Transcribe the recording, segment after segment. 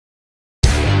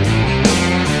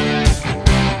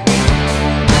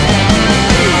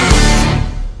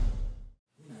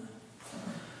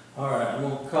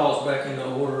call us back into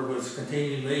order with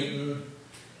continued meeting.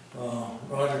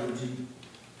 Roger, would you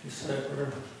step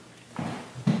there?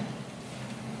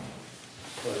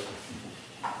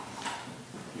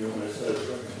 You want me to say it?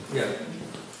 Yeah.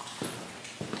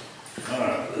 All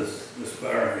right, let's bow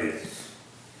our heads.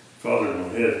 Father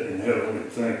in heaven, we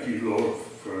thank you, Lord,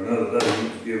 for another day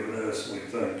you've given us. We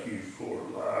thank you for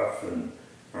life and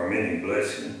our many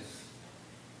blessings.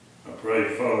 I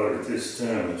pray, Father, at this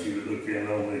time that you would look in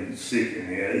on the sick and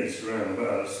the aged surrounded by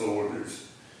us, Lord. There's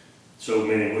so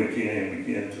many we can't even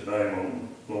begin to name on,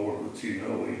 Lord, but you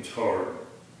know each heart,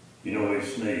 you know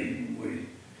each need. We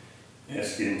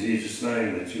ask in Jesus'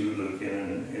 name that you would look in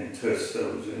and touch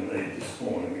those in need this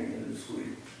morning. And as we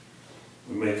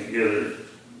meet together,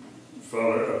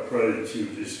 Father, I pray that you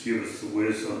would just give us the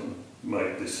wisdom to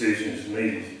make decisions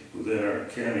needed within our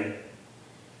county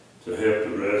to help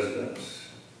the residents.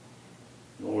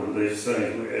 Lord, these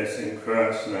things we ask in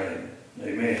Christ's name.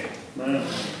 Amen. Amen.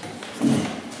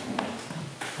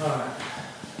 All right.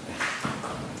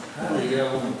 How do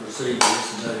y'all want to proceed with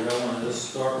this today? Y'all want to just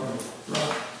start from the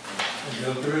front and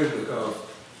go through, because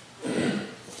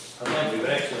I think we've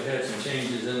actually had some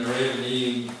changes in the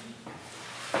revenue.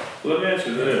 Let me ask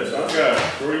you this, I've got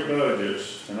 3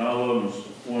 budgets and all of them's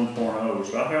 1.0,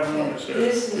 so I have one that says.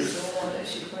 This is the one that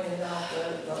she printed off of,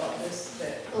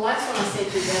 The last one I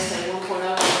sent you does say 1.0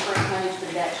 on the front page, but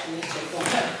it actually needs to be 1.0.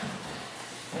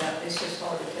 yeah, it's just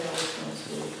hard to tell which one's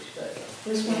which, but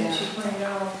this one that she printed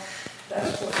off,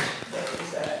 that's what that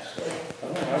is actually. I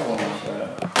don't have one like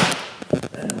that.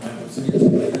 That don't make no sense.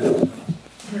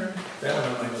 That one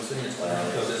don't make no sense,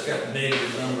 because it's got the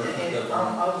negative number. And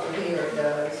over here it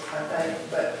does, I think,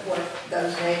 but what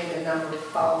those negative numbers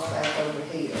falls back over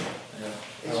here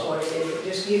is what it is. It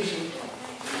just gives you,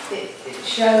 it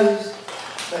shows,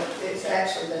 but it's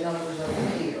actually the numbers over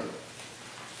here.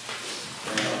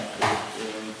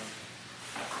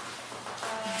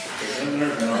 And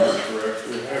there's numbers correct.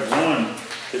 We have one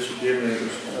that you give me, I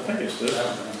think it's this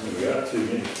one. We got too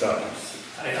many copies.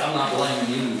 Hey, I'm not blaming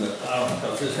you, but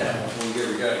because this happened before we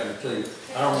ever got here too.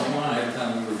 I don't know why every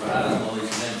time we revise all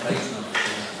these damn page numbers.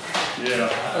 Yeah.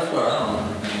 That's what I don't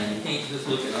understand. You can't just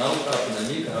look at an old copy and a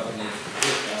new copy and it's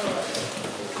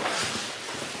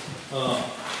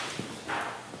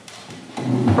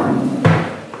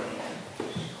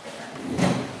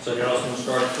so y'all just want to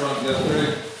start at the front and go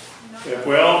through? If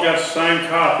we all got the same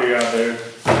copy out there,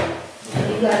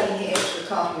 You got any extra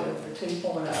copy of the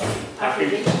 2.0? I can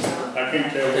get you some. I can't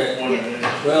tell which one it is.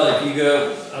 Well, if you go,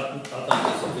 I think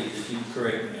this will be, if you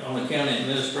correct me, on the county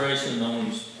administration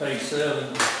on page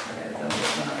 7,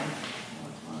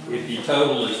 if your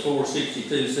total is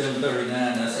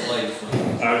 462,739, that's the latest one.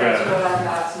 I got That's it. what I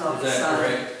got, it's not Is the that same.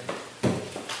 correct?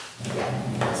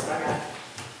 That's what I got.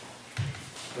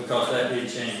 Because that did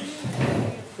change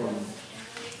from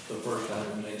the first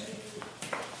item next.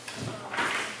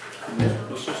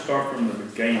 Let's just start from the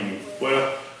beginning.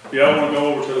 Well, y'all want to go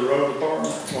over to the road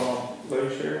department while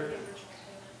Lee's here?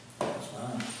 That's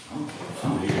fine.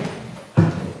 I'm here.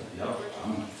 Yep,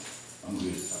 I'm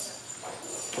good.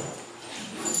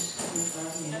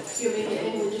 You want me to get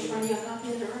in and just run you a copy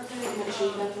of it right there, and make sure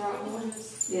you got the right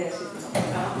ones? Yes, it's not.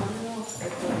 That was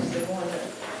the one that.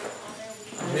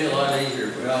 It'd be a lot easier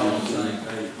if we all on the same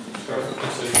page. Start with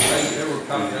this, every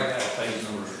copy I got page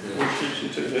numbers for this. Which sheet you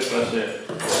took this, that's it.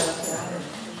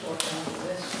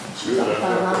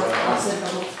 I'll send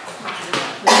them.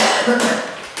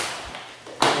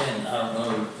 And I don't know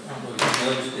if you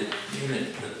noticed it, unit,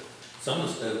 but some of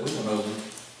the stuff we went over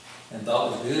and thought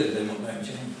was good, they went back and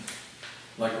changed.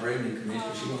 Like the revenue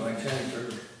commissioner, she went back and changed her.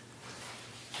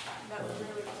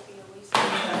 I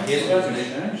guess It hasn't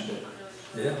changed it.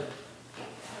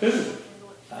 Yeah. Is it?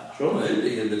 Sure, it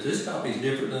did, but this copy is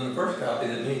different than the first copy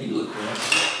that me and you looked at.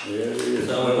 Yeah, it is.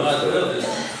 So we might as well just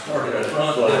start at the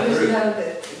front and I go just through. know that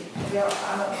y'all,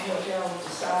 I don't know what y'all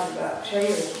decided about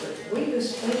chairs, but we just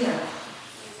spent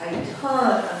a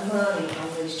ton of money on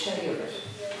these chairs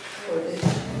for these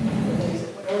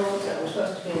girls that were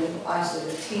supposed to be in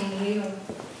licensed a 10-year.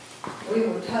 We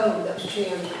were told those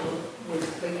chairs would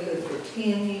be good for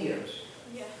 10 years.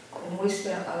 And we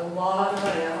spent a lot of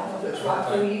money. I don't know if it's right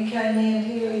before you came in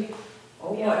here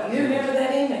or what. You remember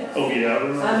that email? Oh, yeah, I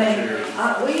remember I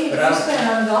mean, the we spent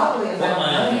ungodly What amount of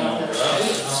line money you on on? I those don't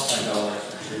chairs. think all that's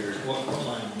for chairs. What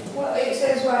line? Well, it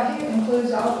says right here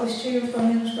includes office chairs for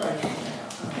administration now.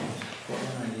 What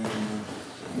line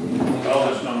you All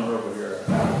this number over here.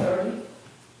 About 30.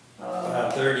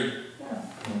 530.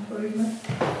 Yeah, improvement.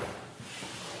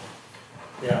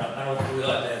 Yeah, I don't, we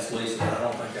like to ask Lisa, but I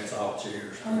don't think that's all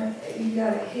chairs. I mean, you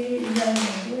got it here, you got it in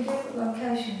 3 different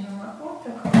locations. I'm like, what the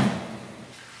call?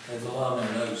 There's a lot of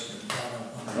them notes.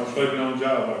 No sleeping on the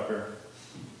job out there.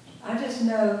 I just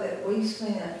know that we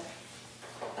spent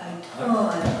a ton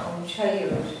on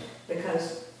chairs,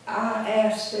 because I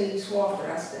asked Steve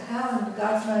Swafford, I said, how in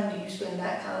God's name do you spend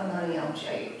that kind of money on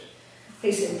chairs?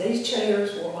 He said, these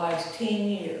chairs will last 10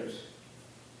 years.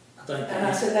 I think And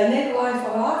I said, they need to last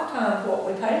a lifetime for what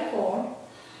we paid for them.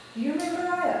 Do you remember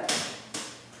that?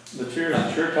 The chair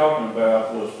that you're talking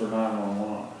about was for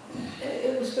 911.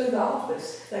 It was through the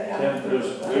office. They got Yeah, it it through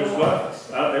was, the it was office.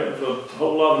 it was a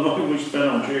whole lot of money we spent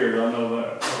on chairs, I know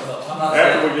that. well, I'm not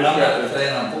After saying, we just I'm got not this-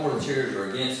 saying I'm for the chairs or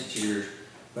against the chairs,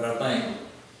 but I think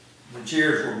the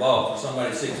chairs were bought for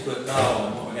somebody 6 foot tall,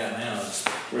 and what we got now is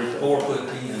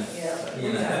 4'10". Yeah, but we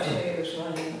You know. got chairs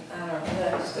running, I don't know,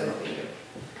 that's still here.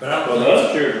 But I Well, don't the other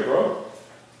think. chairs are broke.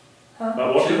 Huh?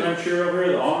 But what's in that chair over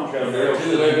here, the orange got a Yeah, real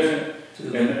two of leg in them. it.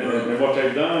 And what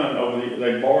they've done,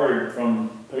 they borrowed from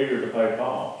Peter to pay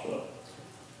Paul, so,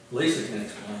 Lisa can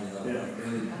explain it, I Yeah.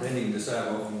 think. They need to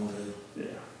decide what we want to do. yeah.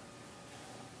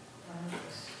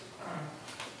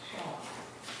 Shocked.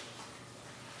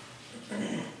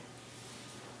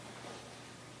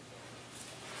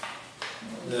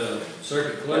 The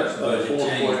circuit clerk's budget 412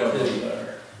 changed over too.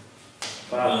 there.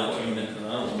 Lunch 512. unit, and I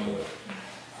don't know.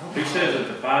 He says that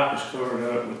the pipe is covered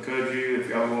up with kudzu, if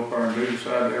y'all go up there and do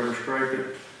decide to ever scrape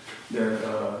it,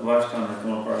 that, last time they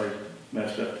come up there, they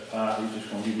messed up the pipe, he's just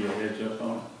gonna give you a heads up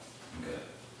on it. Okay.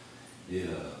 Yeah,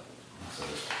 so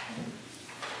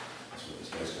that's what it's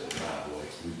basically a driveway.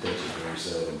 We touch it very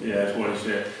seldom. Yeah, that's what he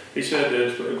said. He said that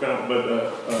it's,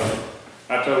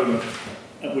 I told him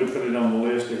that we put it on the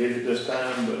list to hit it this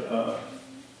time, but,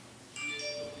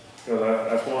 cause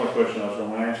that's one of the questions I was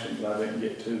gonna ask him, but I didn't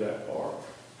get to that part.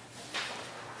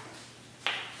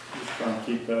 Just trying to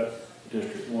keep that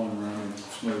District 1 running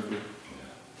smoothly.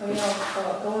 I mean,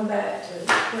 going back to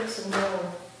put some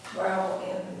more gravel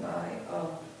in my,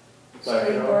 speed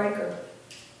Backyard. breaker.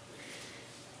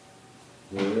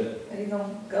 Where it? Are you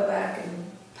gonna go back and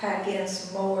pack in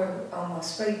some more on my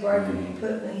speed breaker you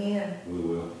put me in We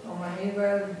will. on my new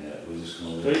road? Yeah, we're just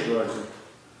gonna Speed breaker.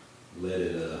 let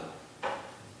it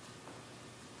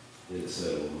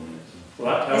settle on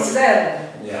Well, I told It's him,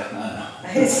 settling, it. Yeah, I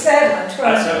know. it's settling,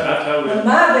 trust me. I told When him,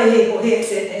 my vehicle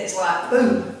hits it, it's like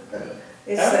boom.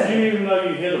 It's how did settling. you even know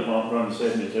you hit a bump running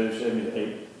 72,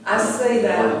 78? I see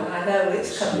that one, I know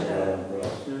it's coming up.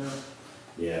 Yeah.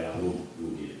 Yeah, we'll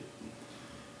get it.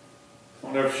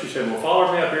 Whenever she said, well,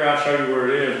 follow me up here, I'll show you where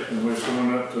it is, and we're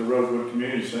going up to the Rosewood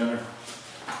Community Center.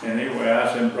 And anyway,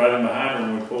 I said, right in behind her,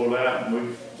 and we pulled out,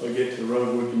 and we get to the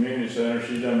Rosewood Community Center,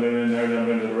 she's done been in there, done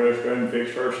been to the restroom, and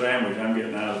fixed her sandwich, I'm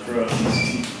getting out of the truck.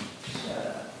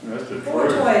 That's the truth.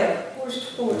 412, where's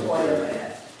 412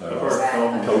 at? I've heard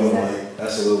Coleman. Coleman Lake,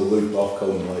 that's a little loop off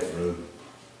Coleman Lake Road.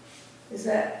 Is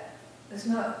that, it's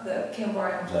not the Kim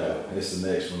Brown? No, it's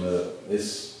the next one up.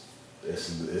 It's a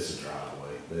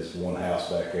driveway. There's one house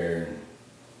back there and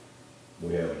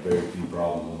we have very few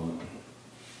problems on it.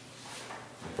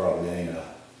 It probably ain't I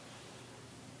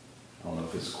don't know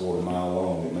if it's a quarter mile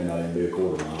long, it may not even be a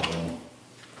quarter mile long.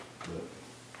 But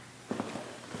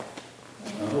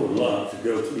I would like to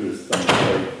go through this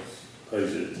thing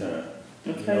page at a time.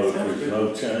 You know, if there's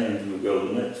no change, we'll go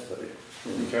to the next page.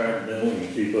 Okay. Then we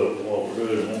can keep up with what we're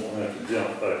doing, and won't have to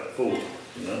jump back and forth,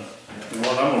 you know? And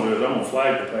what I'm gonna do is I'm gonna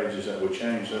flag the pages that we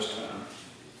changed this time.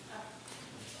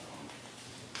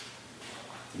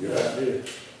 Good idea.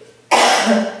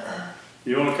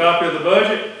 You want a copy of the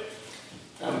budget?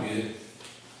 I'm good.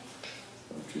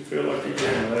 Don't you feel like you're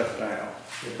getting left out?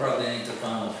 It probably ain't the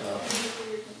final copy.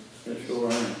 It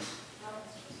sure ain't.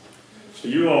 So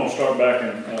you want to start back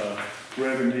in,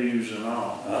 revenues and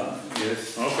all?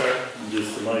 Yes, Okay.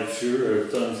 just to make sure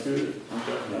everything's good.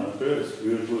 Okay. Now, if it's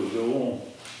good, we'll go on.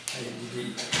 Hey,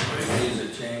 reviews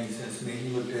have changed since me and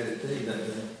you looked at it too that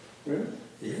day. Really?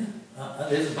 Yeah,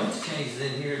 there's a bunch of changes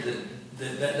in here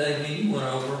that day me and you went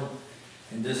over 'em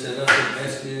and just said, oh,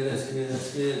 that's good, that's good,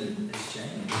 that's good, and it's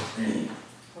changed.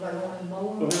 Well, they wanted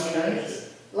more. Well, who changed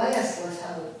it? Less, let's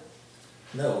hope.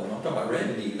 No, I'm talking about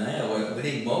revenue now, we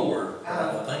need more,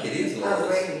 I think it is Oh, less.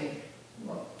 revenue.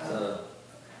 Well, So,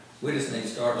 we just need to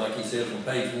start, like you said, from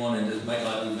page 1 and just make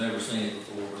like we've never seen it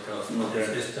before, because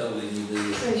Okay. it's totally new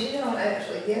deal. See, she don't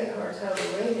actually get her total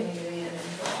revenue in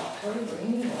until October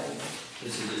anyway.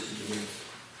 This is just a bit,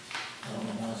 I don't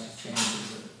know why she's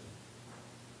changing it.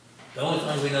 The only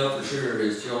thing we know for sure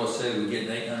is Joel said we're getting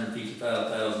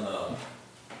 $855,000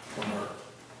 from her.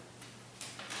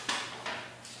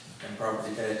 And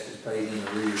property taxes paid in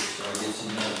arrears, so I guess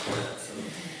you know that, so.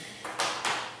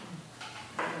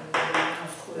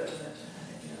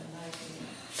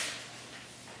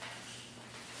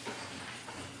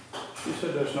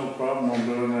 said that's no problem on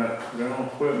doing that, rental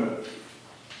equipment.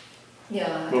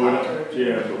 Yeah, I But we talked to her. don't,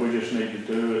 yeah, but we just need to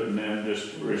do it and then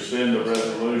just rescind the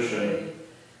resolution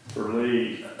for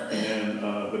Lee. And then,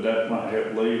 but that might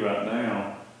help Lee right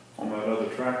now on that other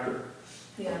tractor.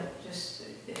 Yeah, just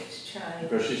exchange.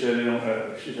 Because she said,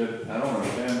 she said, I don't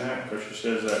understand that, because she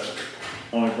says that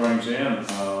only brings in,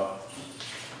 so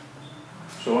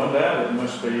undoubtedly it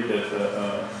must be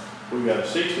that, we got a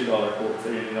 $60 court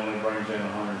fee and it only brings in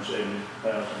 $170,000 a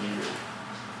year.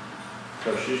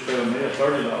 So she's telling me a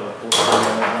 $30 court fee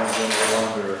only brings in a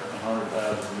little under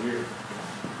 $100,000 a year.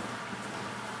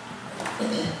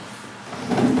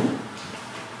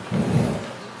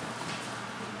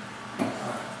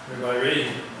 Everybody ready?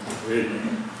 Ready?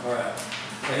 All right,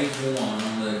 page 1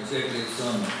 on the executive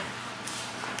summary.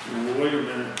 Wait a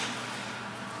minute.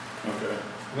 Okay. I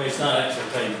mean, it's not actually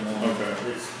page 1. Okay.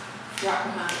 It's, Right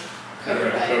behind cover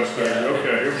Okay, page. okay,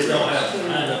 here it we don't go. have, I don't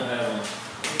have one. As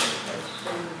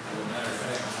a matter of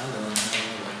fact, I don't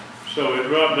have So it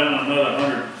dropped down another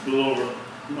 100, a little over,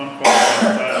 not quite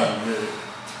 100,000, did it?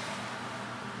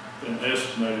 And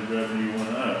estimated revenue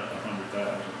went up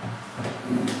 100,000.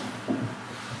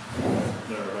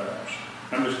 Thereabouts.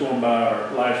 I'm just going by our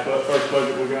first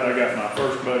budget we got. I got my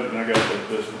first budget and I got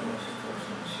this one.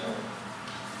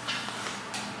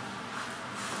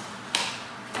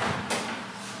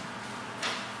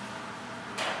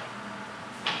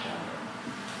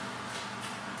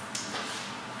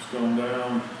 It's gone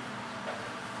down 100,000.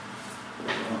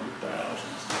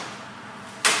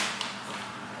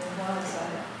 And why is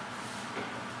that?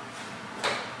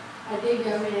 I did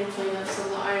go in and clean up some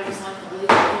of the items like the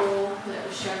legal bill that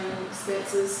was showing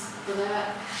expenses for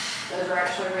that. Those are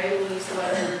actually revenues, so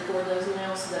I didn't record those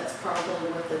now, so that's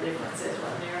probably what the difference is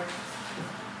right there.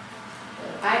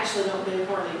 I actually don't do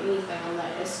hardly anything on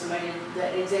that estimated,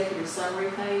 that executive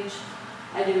summary page.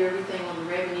 I do everything on the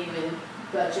revenue and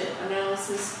budget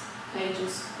analysis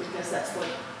pages because that's what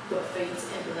feeds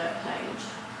into that page.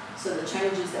 So the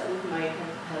changes that we've made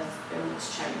have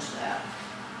almost changed that.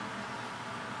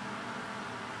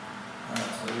 All right,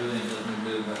 so really ain't nothing to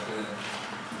do about that.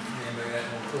 Anybody got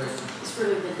more questions? It's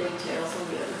really the details on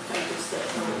the other pages that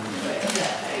affect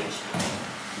that page.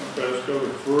 Okay, let's go to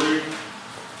 3.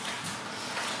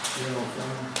 General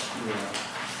fund? Yeah.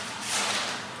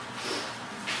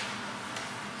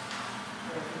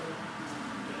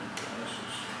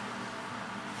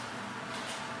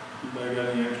 Anybody got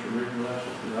any extra reading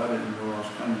glasses? Because I didn't know I was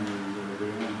coming here the other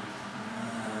day.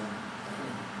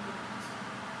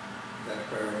 Got a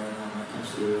prayer right on that.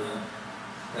 That's good.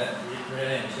 That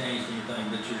ain't changed anything,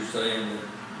 but you're saying that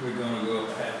we're gonna go up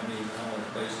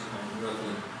 $500,000 basically,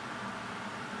 roughly,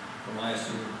 from last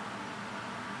year.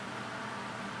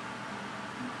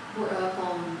 We're up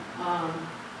on,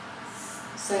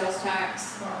 sales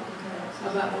tax, Property tax.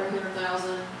 about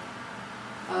 300,000.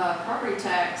 Property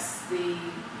tax, the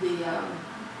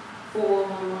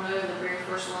 4110, the very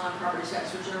first line, property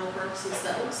tax for general purposes,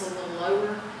 that looks a little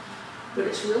lower, but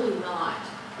it's really not.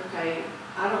 Okay,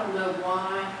 I don't know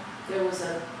why there was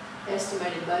an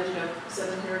estimated budget of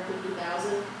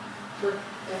 $750,000 for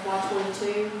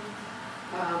FY22.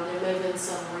 There may have been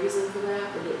some reason for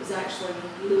that, but it was actually,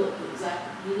 you look at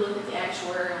the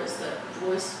actuarials that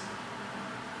Joyce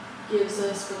gives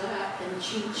us for that, and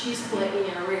she's collecting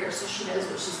in arrears, so she knows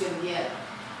what she's gonna get.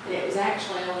 And it was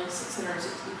actually only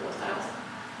 $664,000.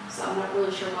 So I'm not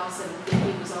really sure why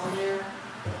 750 was on there.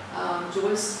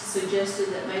 Joyce suggested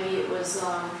that maybe it was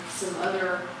some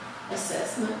other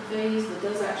assessment fees, but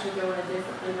those actually go in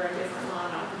under a different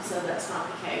line item, so that's not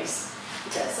the case.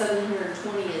 But that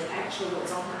 720 is actually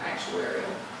what's on her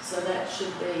actuarial, so that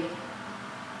should be.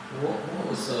 What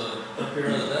was, up here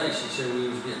the other day, she said we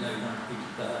was getting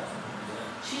 $850,000.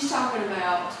 She's talking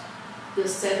about the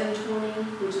 720,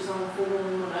 which is on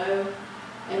 4110,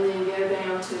 and then go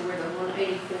down to where the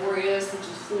 184 is, which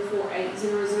is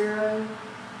 44800.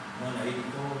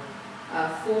 184?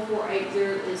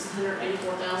 4480 is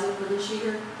 184,000 for this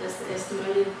year. That's the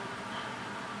estimated.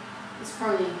 It's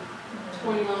probably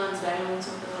 20 lines down,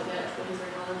 something like that,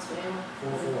 23 lines down.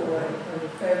 44?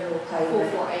 Federal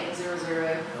payment.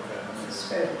 44800. Okay. It's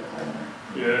federal payment.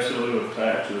 Yeah, that's a little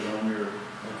taxes on your,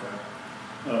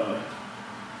 Okay.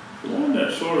 the one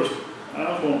that sort of, I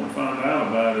was wanting to find out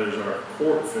about is our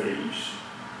court fees.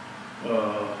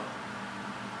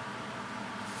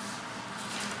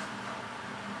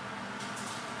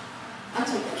 I'll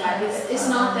take that back. It's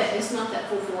not that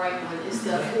 4481. It's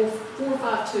the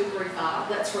 45235.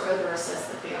 That's for other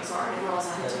assessment fee. I'm sorry, I didn't realize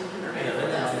I had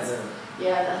 284,000.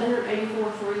 Yeah, the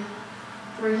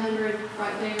 184,300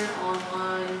 right there on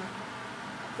line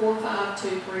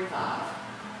 45235.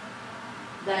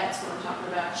 That's what I'm talking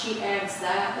about. She adds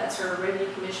that, that's her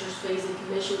revenue commissioner's fees and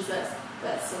commissions,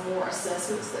 that's some more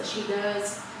assessments that she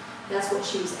does. That's what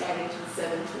she was adding to the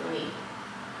 720.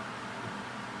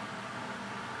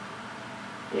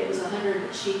 It was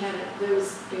 100, she had it, it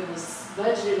was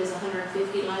budgeted as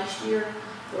 150 last year,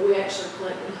 but we actually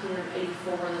collected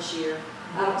 184 this year.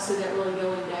 I don't see that really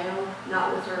going down,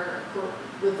 not with her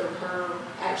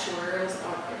actuarials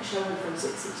showing from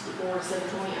 664 to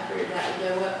 720. I figured that would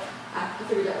go up. I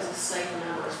figured that was a safer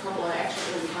number. It's probably actually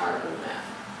going to be higher than that.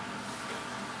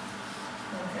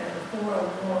 Okay, the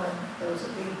 401, there was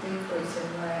a big decrease in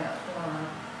that line,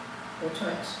 the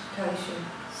transportation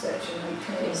section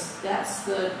 18. That's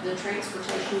the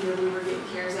transportation year we were getting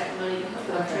CARES Act money to help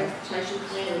with our Okay. transportation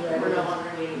plan. We're no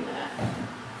longer getting that.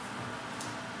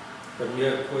 But you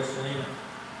have a question, Ina?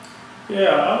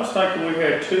 Yeah, I was thinking we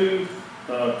had 2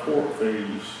 court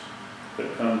fees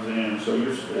that comes in, so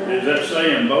is that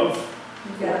saying both?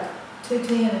 You've got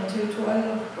 210 and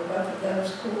 212 for both of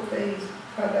those court fees,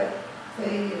 probate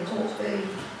fee and court fee.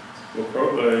 Well,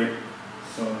 probate,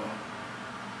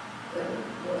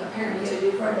 Apparently Yeah,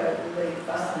 two probate would be the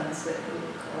fines that we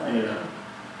would collect. yeah.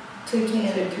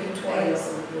 210 and 212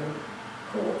 are your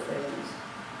court fees,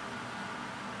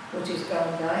 which has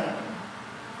gone down,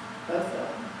 both of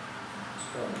them. It's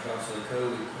probably because of the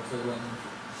COVID, because they wouldn't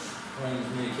claim as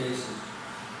many cases.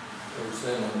 They were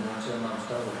selling, not selling on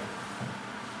stolen.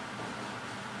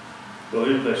 Well,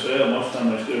 if they sell, most of the time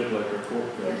they still collect their court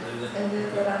fee. And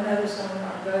then, but I noticed on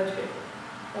our budget,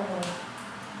 I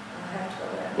have to go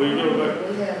back. Well, you go back.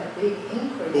 We have a big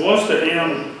increase. Well, what's the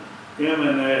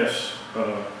M&S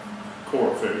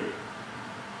court fee?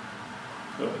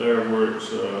 Up there where it's,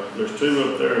 there's 2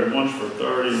 up there, and one's for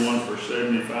 30, one's for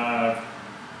 75.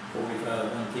 45,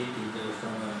 150, they was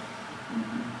talking about.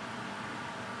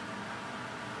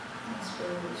 That's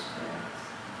village tax.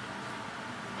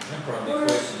 Them probably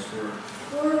questions for,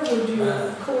 Where would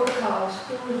your court costs,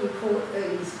 where would your court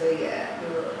fees be at?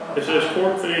 It says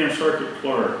court fee and circuit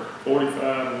clerk,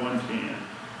 45,110.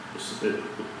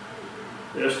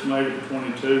 The estimated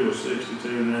 22 was 62,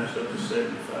 and that's up to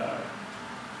 75.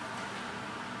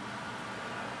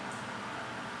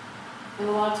 And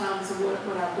a lot of times,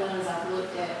 what I've done is I've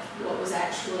looked at what was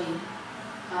actually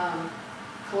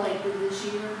collected this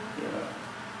year Yeah.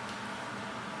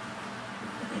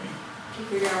 to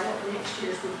figure out what next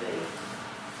year's would be.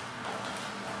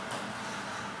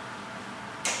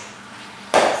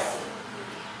 Let's see.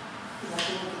 I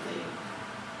can look at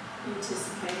the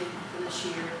anticipated for this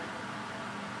year.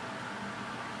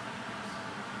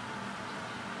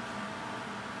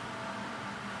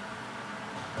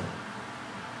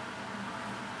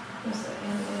 What's the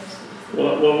MS?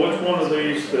 Well, which one of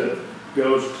these that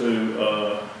goes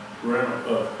to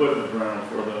rental, equipment rental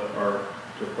for or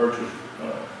to purchase?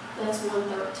 That's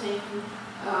 113.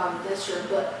 That's your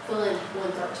fund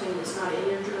 113. It's not in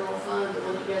your general fund. The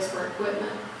one that goes for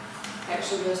equipment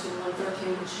actually goes to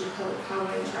 113, which is your public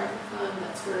highway and traffic fund.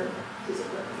 That's where his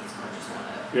equipment gets purchased out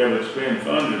of. Yeah, but it's being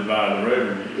funded by the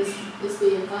revenues. It's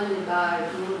being funded by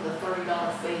one of the $30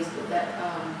 fees, but that,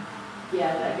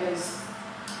 yeah, that goes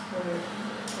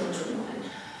into one.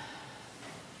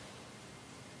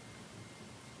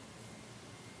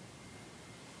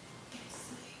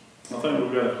 I think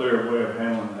we've got a clear way of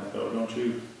handling that though, don't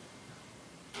you?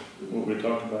 What we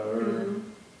talked about earlier. Mhm.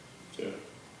 Yeah.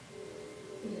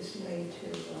 We just need to,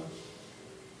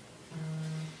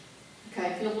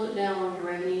 Okay, if you'll look down on your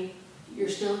revenue, you're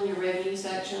still in your revenue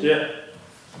section. Yeah.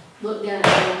 Look down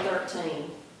at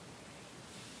 113.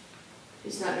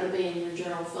 It's not gonna be in your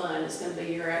general fund, it's gonna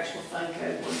be your actual fund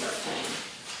code 113.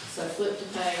 So flip to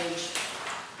page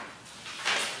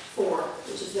 4,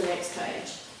 which is the next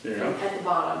page. Yeah. At the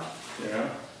bottom, Yeah.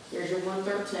 there's your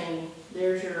 113,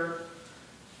 there's your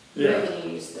Yeah.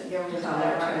 revenues that go into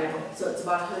that right now. So it's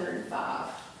about 105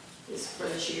 is for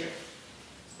this year.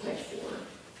 Page 4.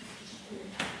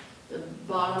 The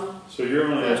bottom, So you're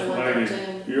only That's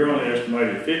estimated, you're only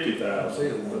estimated I 50,000. see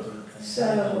the 113.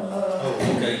 so,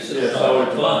 Oh, okay, so Yeah, it's so not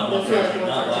it's line, the not fund traffic,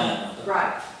 not 113, line.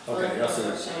 right. Okay, Fund I see what you're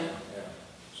 113. saying,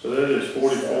 yeah. So that is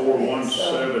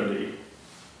 44,170.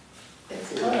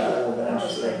 it's up, but I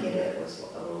was thinking it was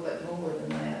a little bit more than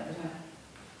that, but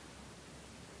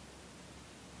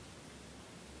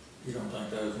You don't think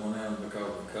those went out because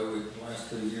of COVID the last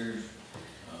 2 years?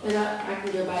 And I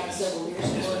can go back several years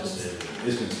ago. It's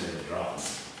been steadily dropping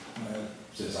Well,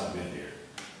 since I've been here.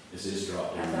 It's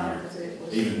dropped I every thought year. 'cause it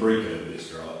was. Even pre-COVID, it's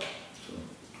dropped.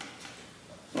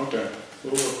 So, Okay,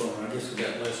 we'll work on I that. guess we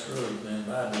got less road than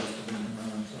Biden must have been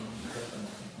running some.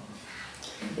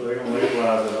 Well, they're gonna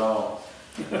legalize it all.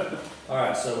 All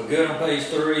right, so we're good on page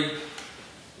 3.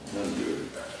 That's good.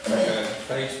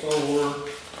 Page 4,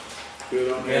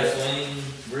 Good on that. gasoline,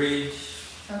 bridge.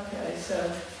 Okay, so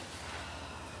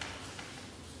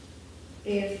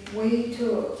if we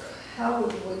took, how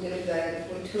would we do that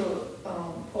if we took,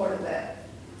 part of that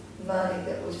money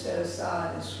that we set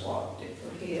aside and swapped it for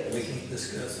We his? can't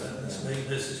discuss that in this meeting,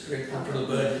 this is strictly for the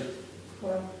budget.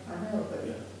 Well, I know,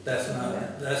 but That's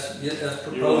not, that's You don't have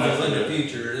proposals in to the do it.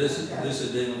 future, this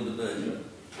is dealing with the budget.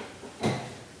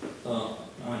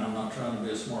 I mean, I'm not trying to be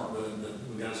a smart bud, but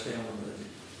we gotta stay on the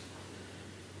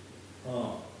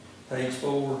budget. Page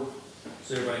 4,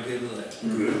 is everybody good with that?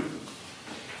 Good.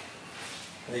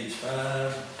 Page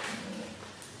 5,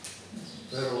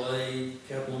 federal aid,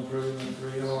 capital improvement,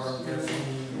 3R,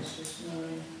 gasoline. This is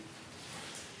 9,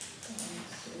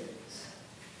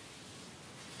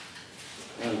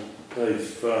 6. On page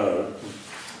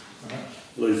 5,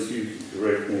 at least you can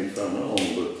correct me if I'm wrong,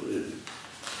 but the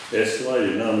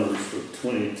estimated numbers for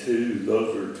 22,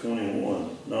 those are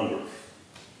 21 numbers.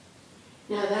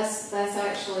 No, that's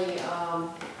actually,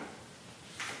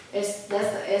 that's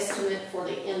the estimate for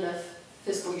the end of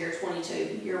fiscal year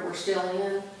 22, the year we're still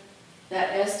in.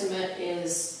 That estimate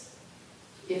is,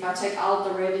 if I take all of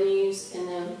the revenues and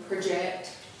then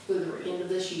project through the end of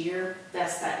this year,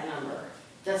 that's that number.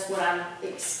 That's what I'm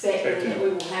expecting that we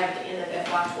will have at the end of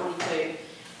FY 22.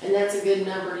 And that's a good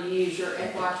number to use your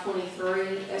FY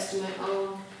 23 estimate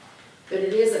on. But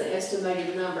it is an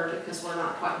estimated number because we're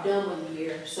not quite done with the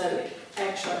year. So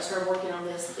actually, I started working on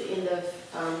this at the end of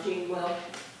June. Well,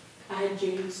 I had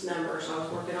June's numbers, I was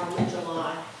working on in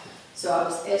July. So I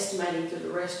was estimating for the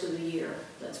rest of the year.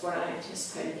 That's what I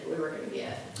anticipated that we were gonna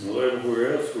get. Well,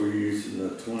 everywhere else we're using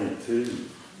the 22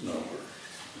 number.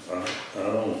 I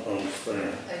don't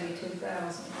understand.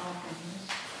 82,000 off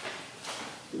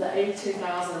The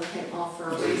 82,000 came off for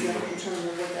a reason. I'm trying to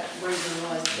remember what that reason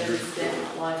was. There was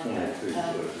definitely 22 a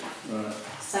budget. Right,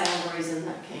 sound reason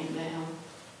that came down.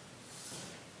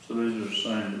 so these are the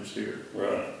same that's here.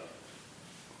 Right.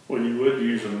 Well, you would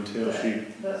use them until she,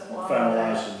 That's why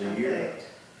finalizes the that year. effect.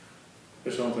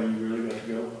 it's the only thing you really got to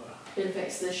go by. It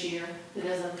affects this year. It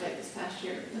doesn't affect this past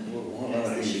year. Well, why That's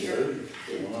not this use year.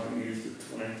 30? Why not use the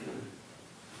 22?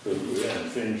 Because we haven't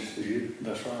finished the year.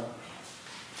 That's right.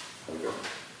 Okay.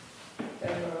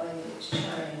 Federal aid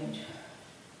exchange.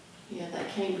 Yeah, that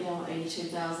came down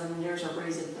 82,000, and there's a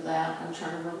reason for that. I'm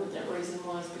trying to remember what that reason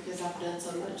was because I've done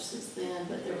so much since then,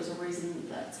 but there was a reason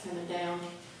that's coming down.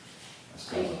 That's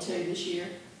 'cause 82 this year.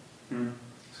 I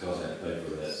had to pay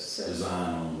for that So-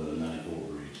 design on the 94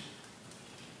 bridge.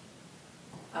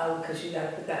 Oh, because you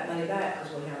gotta put that money back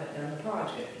because we haven't done the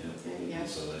project. There you go.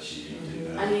 So that she didn't do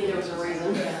that. I knew there was a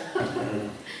reason.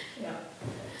 Yeah,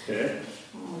 Okay,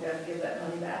 we gotta give that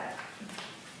money back.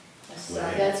 That's Well,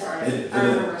 sad. That's right. It I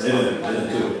remember us talking didn't about do that.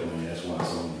 it, I mean, that's why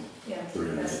it's only Yeah,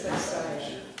 300. that's sad.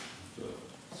 So,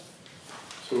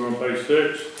 so we're on page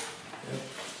 6.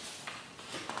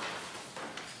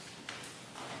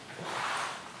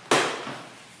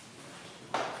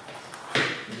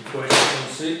 Any questions on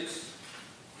 6?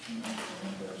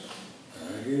 I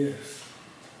guess.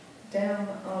 Down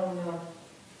on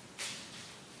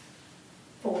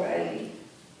 480,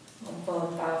 on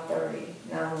Fund 530,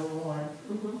 911,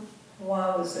 Mhm.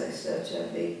 why was there such a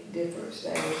big difference?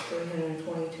 That was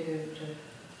 322 to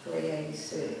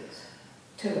 386,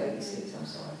 286, I'm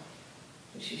sorry.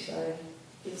 Did she say?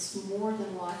 It's more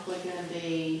than likely gonna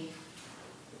be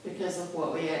because of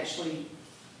what we actually,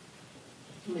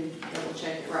 let me double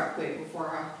check it right quick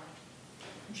before I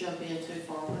jump in too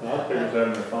far with A lot of people's that.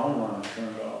 having their phone lines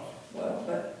turned off. Well,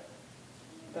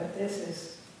 but this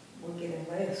is, we're getting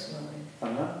less money. I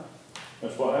know.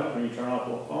 That's what happens when you turn off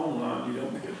a phone line, you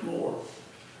don't get more.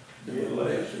 You get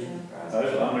less. I mean,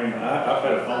 I've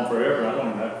had a phone forever, I don't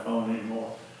even have a phone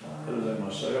anymore, other than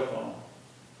my cell phone.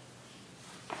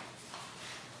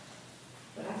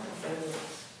 But I thought they were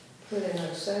putting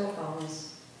those cell phones,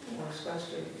 were supposed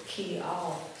to key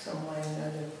off some way or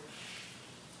another.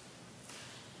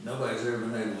 Nobody's ever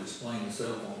been able to explain the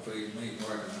cell phone fee to me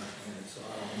working on it, so I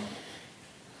don't know.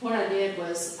 What I did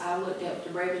was I looked up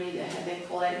the revenue that had been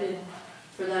collected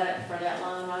for that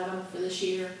line item for this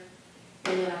year,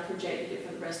 and then I projected it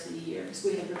for the rest of the year, because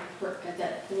we had, at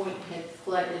that point, had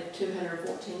collected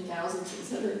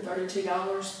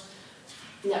 $214,632,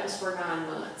 and that was for 9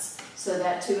 months. So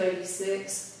that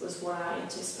 286 was what I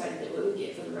anticipated that we would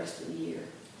get for the rest of the year.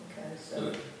 Okay, So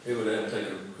so, it would have to take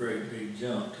a great big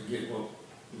jump to get what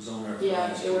was on there for Yeah,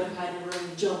 last it year. would have had to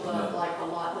really jump up like a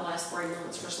lot in the last 3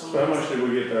 months for some So how much reason. did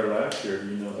we get there last year, do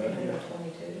you know that?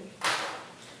 122,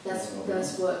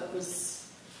 That's what was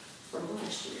from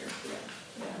last year, yeah.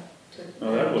 yeah. to.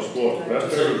 No, that was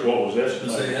what was See,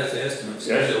 estimated. that's the estimate.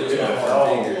 Yes, It's yeah, not it's hard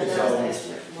all- to Yeah, figure. that was the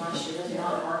estimate from last year, that's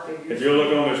not our figure. If you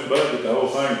look on this budget, the whole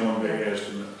thing's one big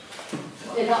estimate.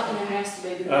 It has to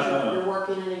be because you're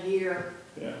working in a year.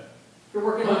 Yeah. You're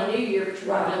working on a new year, but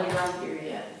you're not done your own year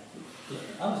yet.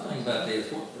 I was thinking about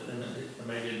this, and it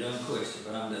may be a dumb question,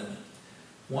 but I'm done.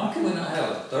 Why can we not have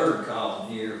a third column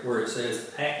here where it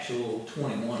says actual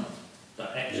 21,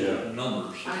 the actual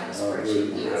numbers? I have a agree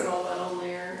spreadsheet with that has that. all that on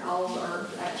there, all of our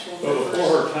actual But numbers.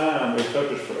 before her time, it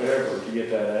took us forever to get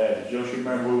that added. Don't you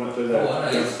remember we went through that? Oh,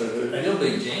 I know. Went through It'll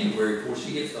be January before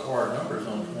she gets the hard numbers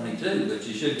on 22, but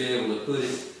you should be able to put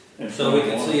it, it. so we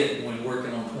can see it when you're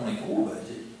working on 24 budget.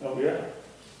 Oh, yeah.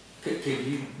 Could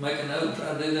you make a note and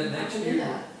try to do that I next can do year?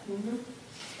 that.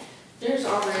 There's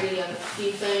already a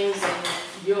few things, and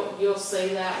you'll see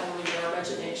that when we do our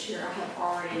budget next year. I have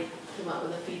already come up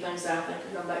with a few things that I think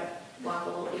are gonna make life a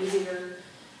little easier.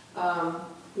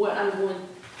 What I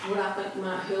think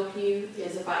might help you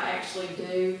is if I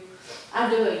actually I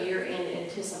do a year-end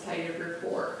anticipated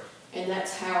report, and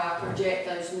that's how I project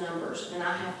those numbers, and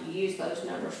I have to use those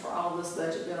numbers for all this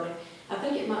budget building. I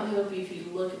think it might help you if you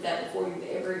look at that before you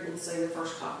ever even see the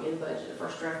first copy of the budget, the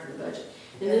first draft of the budget,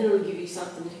 and then it'll give you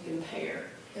something to compare.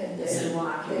 And This is then,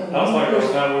 why I I can. don't think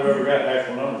every time we've ever got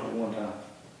actual numbers at one time.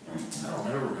 I don't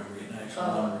ever remember getting actual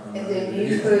numbers. and then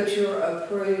you put your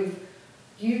approved,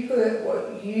 you put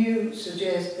what you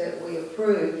suggest that we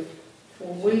approve,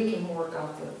 well, we can work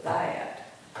off of that.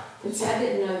 And see, I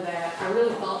didn't know that. I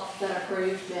really thought that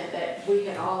approved meant that we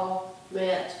had all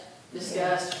met,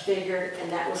 discussed, figured, and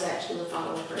that was actually the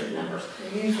final approved numbers.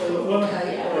 Usually we Well,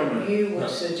 take yeah. what you No, would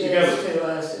you suggest to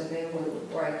us, and then we would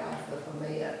break off the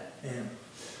permit.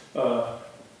 Yeah.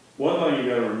 One thing you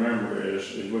gotta remember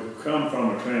is we've come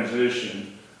from a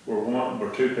transition where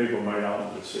two people made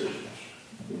all the decisions.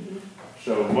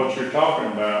 So what you're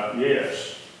talking about,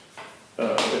 yes,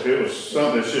 if it was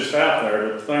something that's just out there,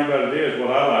 but the thing about it is,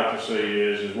 what I like to see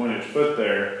is when it's put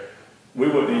there, we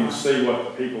wouldn't even see what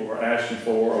the people were asking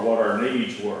for or what our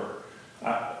needs were.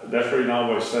 That's the reason I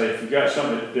always say, if you got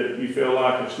something that you feel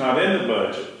like it's not in the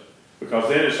budget, because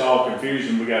then it's all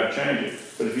confusing, we gotta change it.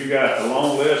 But if you got a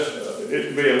long list, it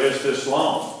could be a list this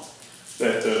long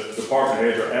that the department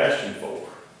heads are asking for.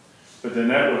 But then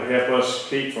that would help us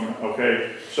keep from,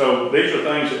 okay, so these are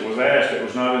things that was asked that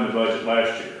was not in the budget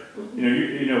last year.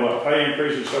 You know what, pay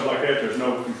increases, stuff like that, there's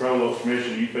no control of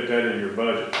commission, you put that in your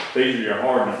budget. These are your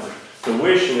hard numbers. The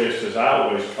wish list, as I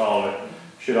always call it,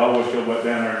 should always go back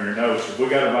down there in your notes. If we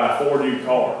gotta buy 4 new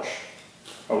cars,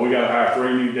 or we gotta hire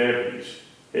 3 new deputies,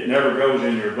 it never goes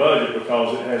in your budget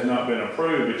because it has not been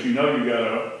approved, but you know you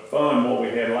gotta fund what we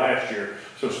had last year.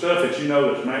 So stuff that you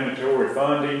know that's mandatory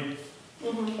funding,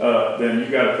 then you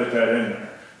gotta put that in there.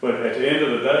 But at the end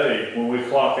of the day, when we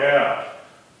clock out,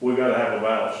 we gotta have a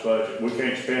balanced budget. We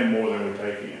can't spend more than we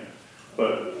take in.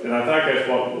 And I think that's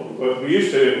what we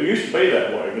used to be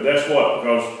that way, but that's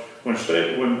because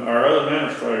when our other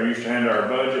administrator used to handle our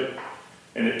budget,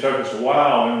 and it took us a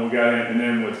while, and we got in, and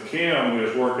then with Kim, we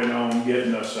was working on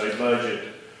getting us a budget,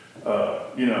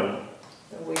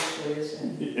 The wish list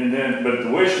and. but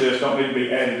the wish list don't need to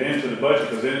be added into the budget,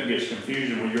 because then it gets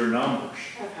confusing with your numbers.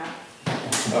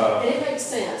 Okay. And it makes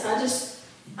sense.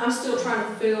 I'm still trying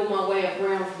to feel my way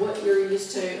around what you're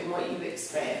used to and what you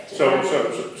expect. So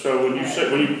when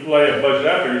you lay a budget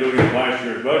out there, you're looking at last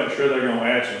year's budget, sure, they're gonna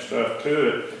add some stuff to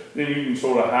it, then you can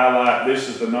sort of highlight, this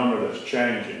is the number that's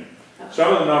changing.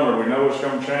 Some of the number, we know it's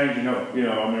gonna change, I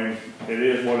mean, it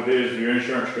is what it is, your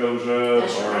insurance goes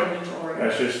That's up, your or inventory.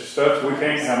 that's just stuff we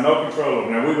can't have no control over.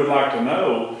 Now, we would like to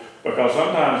know, because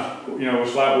sometimes,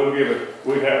 it's like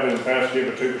we have in the past give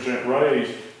a 2% raise,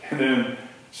 and then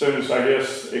as soon as, I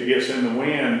guess, it gets in the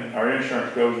wind, our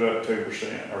insurance goes up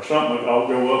 2%, or something will all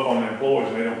go up on the employees,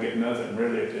 and they don't get nothing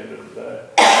really at the end of the day.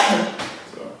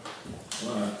 So,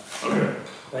 All right. okay.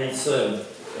 Page 7,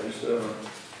 Page 7.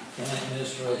 county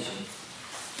administration.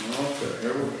 Okay,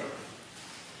 here we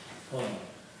go.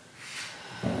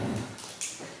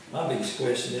 My biggest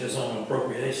question is on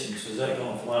appropriations, is that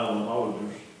gonna fly on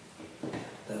auditors?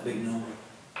 That big number?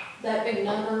 That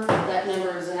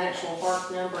number is an actual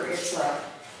hard number.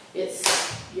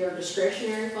 It's your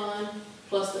discretionary fund,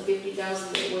 plus the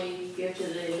 50,000 that we give to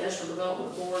the industrial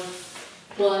development board,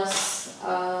 plus,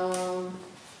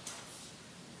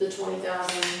 the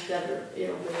 20,000 that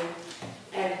it'll be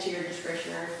added to your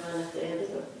discretionary fund at the end of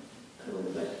when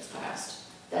the budget's passed.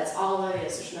 That's all that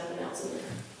is. There's nothing else in there.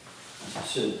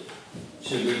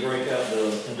 Should we break out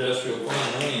the industrial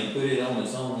fund money and put it on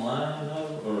its own line,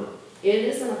 though, or? It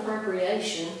is an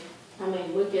appropriation. I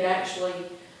mean, we could actually,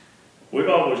 We've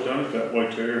always done it that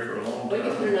way, Terry, for a long We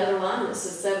could put time. another line that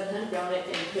says 700 on it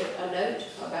and put a note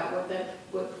about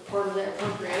what part of that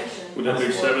appropriation. Would that be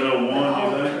 701,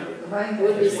 you think? The main Would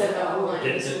be thing is- 701.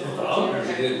 If the auditors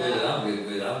are good with it, I'm good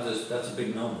with it, that's a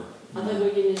big number. I think we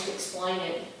can just explain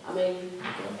it, I mean,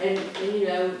 and you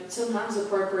know, sometimes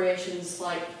appropriations,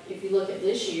 like, if you look at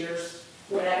this year's,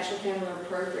 what actually came in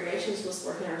appropriations was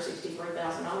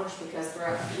 $463,000, because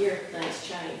throughout the year, things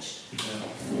changed.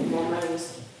 And more money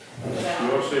was put out.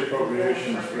 You also see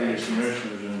appropriations for the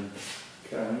commissioners and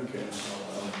Calhoun County. I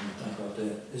didn't think about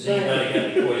that. Has anybody got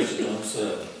any questions on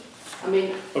this? I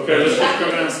mean, Okay, let's if I just go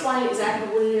could down. explain exactly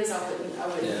what it is, I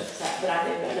wouldn't, Yeah. but I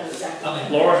didn't know exactly. I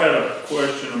mean, Laura had a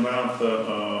question about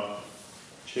the,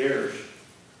 chairs.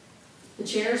 The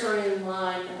chairs are in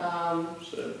line,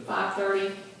 So,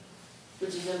 530,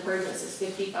 which is improvements, it's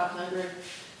 5,500.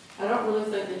 I don't really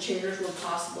think the chairs would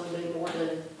possibly be more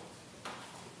than,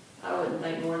 I wouldn't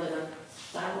think more than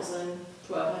 $1,000,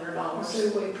 $1,200.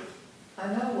 See, I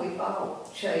know we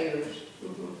bought chairs,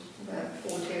 Mhm. but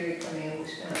before Terry come in, we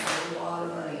spent a lot of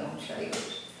money on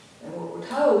chairs. And we were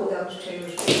told those chairs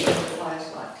were going to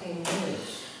last like 10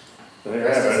 years. they have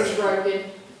Kristen's is actually, broken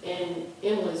and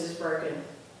Emily's is broken.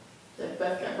 They've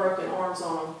both got broken arms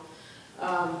on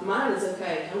them. Mine is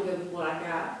okay, I'm good with what I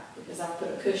got, because I put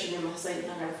a cushion in my seat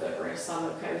and I got a footrest, so I'm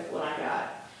okay with what I got.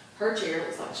 Her chair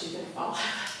looks like she's gonna fall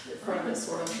out in front of it,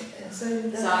 sort of. And so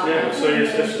So- yeah, see,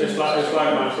 it's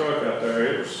like my truck out there,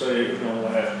 it was say it was gonna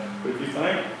last. But if you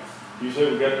think, you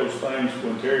said we got those things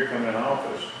when Terry come in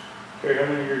office. Terry, how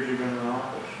many years you been in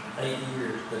office? 8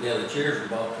 years, but yeah, the chairs are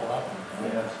about twice.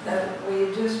 that we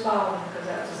had just bought them because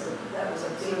that was a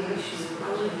big issue.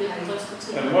 Probably been close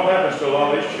to 10. And what happens to a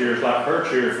lot of these chairs, like her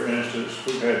chair, for instance,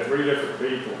 we've had 3 different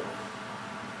people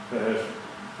that has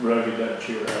rugged that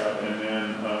chair out, and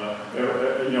then,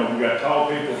 you know, we got tall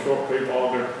people, short people,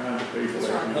 all different kinds of people. That's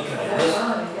right. Okay, That's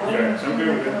fine. Y'all Yeah, want to I'm good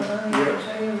with spend that. money on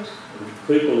chairs?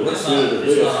 People that It's sit not- at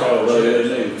it's this not call, all they chairs.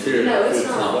 need a chair. No, that it's fits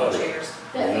not all somebody. chairs.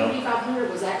 That No. 5,500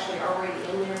 was actually already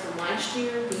in there from last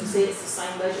year. You can see it's the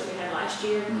same budget we had last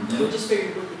year. We just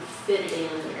figured we could fit it in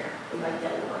there and make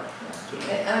that work.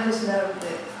 And I just know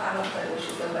that I don't think we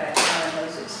should go back and buy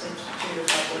those expensive chairs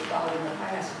like we bought in the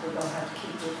past, if we're gonna have to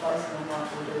keep replacing them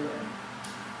like we're doing.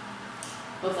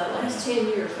 But the last 10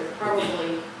 years, they're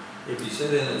probably, If you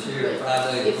sit in a chair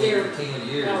 5 days a If they're- week for 10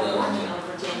 years, no, I working mean, on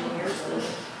for 10 years, then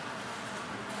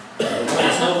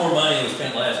it's no more money we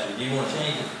spent last year. Do you want to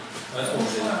change it? That's what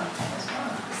That's we do. fine, that's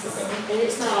fine. Okay. and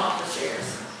it's not office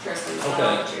chairs, trust me, it's not Okay,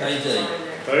 office chairs. page It's 8. already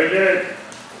there. Very good.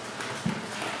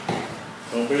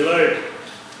 Don't be late.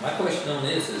 My question on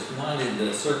this is, why did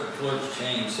the circuit clerks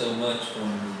change so much from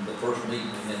the first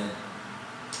meeting we had?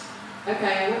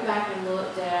 Okay, I went back and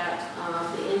looked at,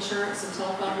 the insurance and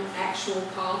telephone actual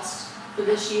cost for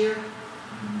this year,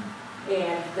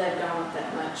 and they've gone up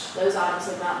that much. Those items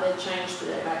have not been changed, but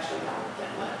they've actually gone up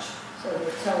that much. So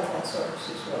the telephone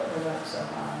services went up so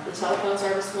high. The telephone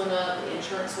service went up, the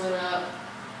insurance went up,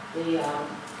 the,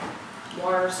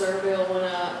 water sewer bill went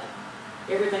up,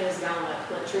 everything has gone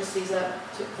up. Electricity's up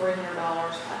to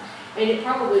 $300. And it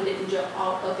probably didn't jump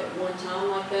all up at one time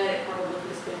like that, it probably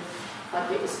has been, like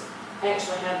it was,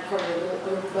 actually had probably a little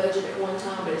over budget at one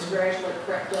time, but it's gradually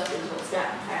crept up until it's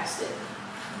gotten past it.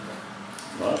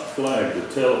 I flagged the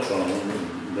telephone,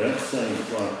 and that seems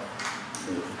like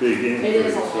a big increase. It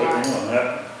is a That lot. won't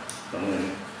happen. I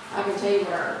mean, I can tell you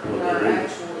what What our it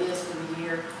is. actual is for the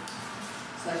year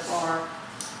so far.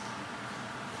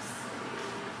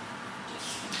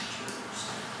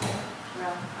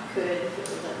 Well, I could if it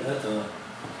would let me That's a,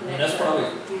 connect that's to probably-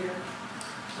 the computer.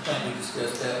 I think we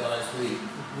discussed that last week.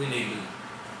 We need to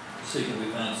see if we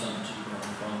find something cheaper on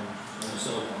the phone, on the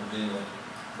cell phone anyway.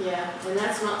 Yeah, and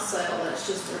that's not sale, that's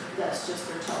just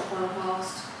their telephone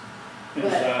cost.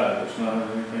 Inside, it's not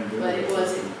anything to do with But it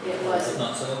wasn't, That's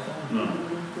not cell phone?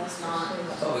 No. That's not. I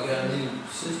thought we got a new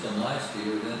system last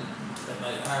year, then that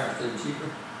made it higher instead of cheaper.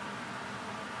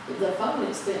 The phone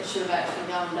expense should have actually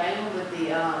gone down, but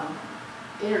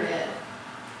the, internet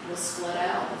was split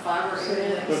out, the fiber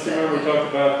internet. But you remember we talked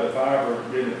about the fiber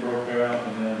getting it broke out,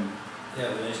 and then, Yeah,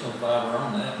 but there's no fiber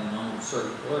on that one, on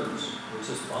circuit clerks, it's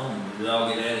just phone. Did it all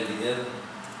get added together?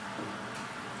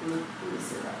 Let me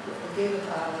see right quick. The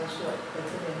gigabyte is what they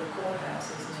put in the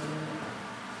courthouses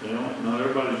and you know, not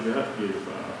everybody's got to get a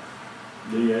fiber.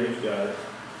 DA's got it.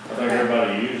 I think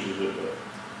everybody uses it, but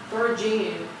For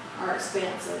June, our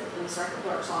expense in the circuit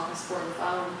clerk's office for the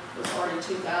phone was already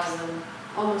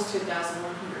almost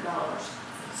 $2,100.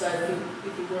 So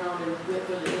if you went on and went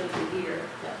for the end of the year,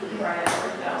 that put it right at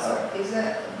 $3,000. Is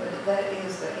that, but that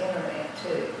is the internet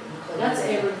too? including That's that.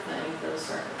 everything for the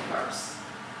circuit clerks.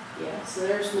 Yeah, so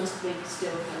theirs must be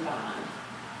still combined,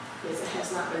 because it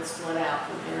has not been split out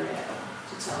from internet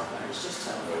to telephone, it's just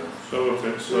telephone. So if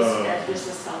it's, That's just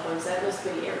this telephone, so that must be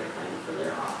everything for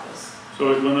their office.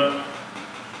 so it went up,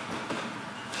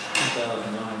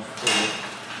 $2,000 for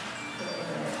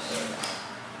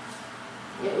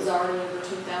It was already over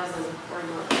 2,000 per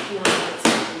month, a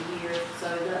year, so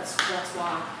that's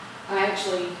why. I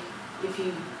actually, if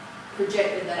you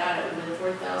projected that out, it would have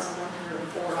been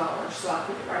 $3,104, so I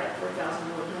put it right at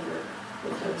 $3,100,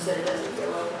 with hopes that it doesn't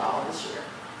go up at all this year.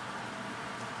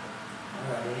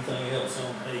 All right, anything else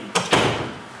on eight?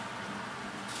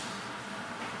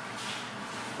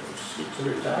 It's a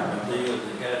retirement deal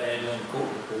that got added on the court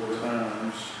reporter.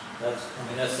 times,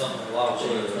 That's something the law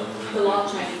changed. The law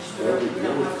changed, we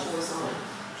don't have a choice on it.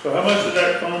 so how much did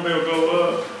that phone bill go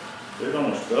up? It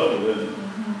almost doubled, didn't it?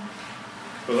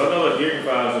 Because I know that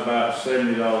Gigify is about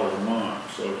 $70 a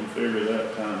month, so if you figure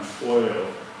that times 12,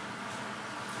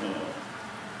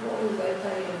 What were they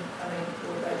paying,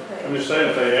 were they paying? I'm just saying,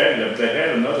 if they had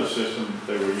another system that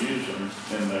they were using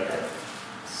in there,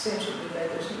 Essentially, they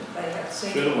have.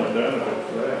 should have went down a bit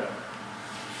for that.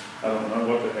 I don't know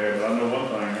what they had, but I know one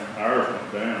thing, ours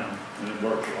went down, and it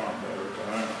works a lot better at the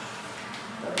house.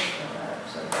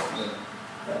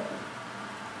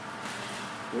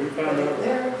 We found out,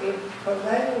 If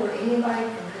they or anybody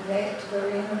can connect to their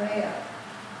internet,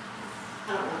 I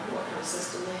don't know what kind of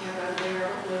system they have over there, I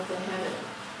don't know if they have it.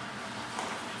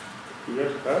 you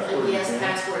got the password. Yes, you can.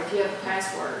 password, if you have a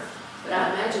password, but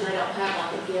I imagine they don't have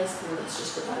like a guest one, it's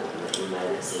just a phone that you know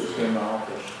that's It's in. in the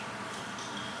office.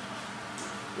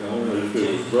 Only if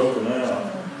it was broken out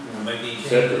Maybe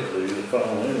separately, the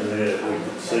phone internet, we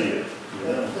could see it, you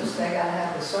know. because they gotta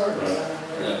have the service on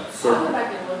there. Yeah. I'll go Certain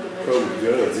back and look and make code sure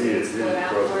good, that it's it been is split out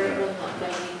broken where it out. wasn't like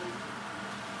maybe.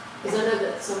 Because I know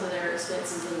that some of their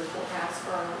expenses in the courthouse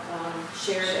are,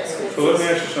 shared expenses. So let me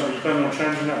ask you something, you planning on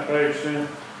changing that page then?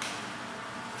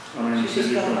 I mean, you said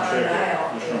She's you're gonna gonna find check it, out.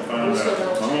 just gonna We find still out.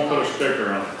 don't I'm gonna check put a on it. sticker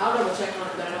on it. I'll double check on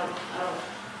it, but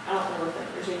I don't really think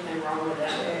there's anything wrong with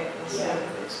that. Check and see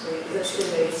if That's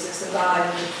it's, good, it's it's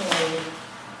divided between,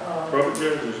 Probate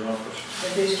judge's office. the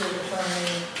district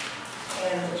attorney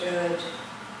and the judge.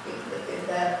 If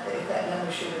that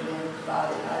number should have been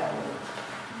divided out.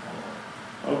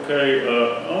 Okay,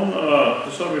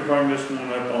 just let me bring this one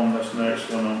up on this next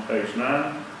one on page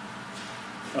 9.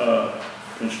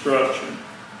 Construction.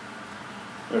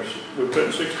 We're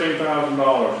putting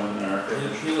 $16,000 in there.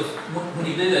 When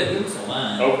you do that, give us a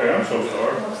line. Okay, I'm so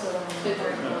sorry. What's the,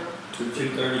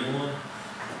 231.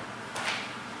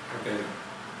 Okay.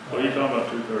 What are you talking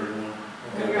about, 231?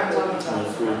 You're not talking That's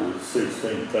about. what was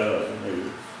 16,000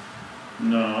 is.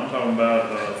 No, I'm talking about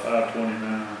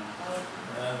 529.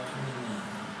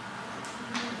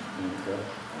 Okay.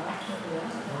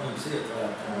 I don't even see it right.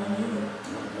 I don't know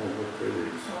what that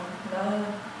is. No,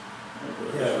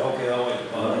 Yeah, okay, I'll wait.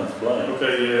 Mine's blank.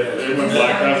 Okay, yeah, it went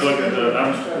black, I was looking at the,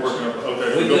 I'm working up, okay,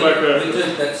 We go back took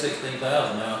up. that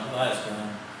 16,000 out last time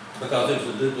because it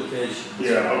was a duplication.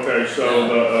 Yeah, okay, so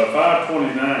the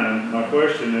 529, my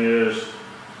question is,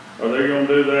 are they gonna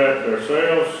do that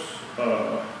themselves?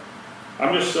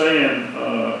 I'm just saying,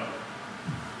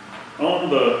 on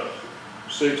the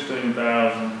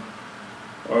 16,000,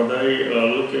 are they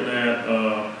looking at,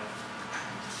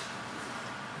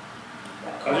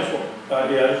 I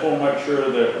just want to make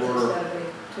sure that it's we're, gotta be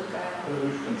took out.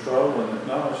 who's controlling it?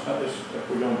 No, it's not, if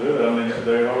we're gonna do it, I mean,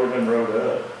 they've already been wrote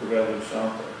up, we gotta do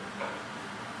something.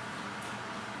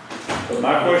 But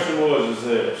my question is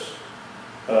this,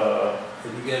 Have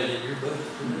you got it in your budget?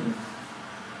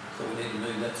 So we need to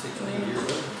move that 16 to your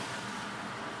budget.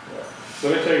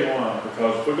 let me tell you why,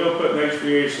 because if we go put an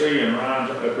HVAC and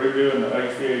Ryan's redoing the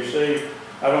HVAC,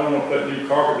 I don't wanna put new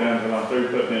carpet down until I'm through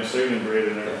putting in ceiling grid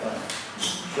and everything.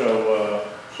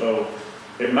 So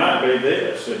it might be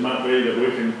this, it might be that we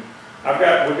can,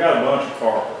 we got a bunch of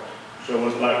carpet. So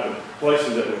it's like the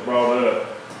places that was brought up,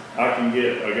 I can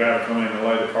get a guy to come in and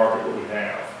lay the carpet that we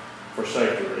have for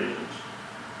safety reasons.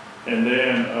 And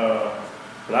then,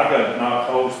 but I've got to knock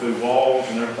holes through walls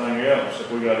and everything else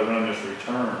if we got to run this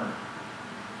return.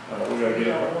 We got to You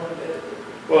get don't it. wanna do it.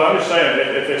 Well, I'm just saying,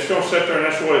 if it's going to sit there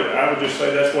and that's what, I would just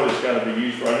say that's what it's got to be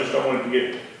used for. I just don't want it to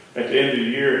get, at the end of the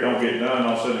year, it don't get done,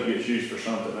 all of a sudden it gets used for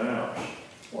something else.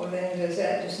 Well, then does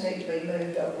that just need to be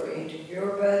moved over into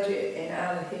your budget and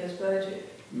out of his budget?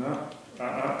 No,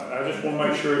 I just want to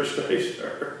make sure it stays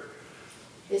there.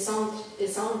 It's on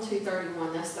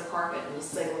 231, that's the carpet and the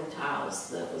ceiling tiles,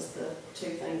 that was the two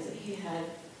things that he had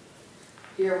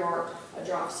earmarked, a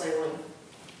drop ceiling,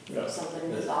 Yeah. something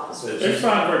in his office. It's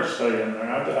fine for it to stay in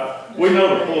there. We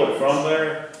know to pull it from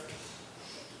there,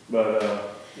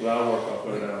 but, Well, I'll work off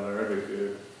that down there, that'd be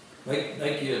good.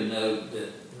 Make you a note that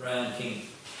Ryan can't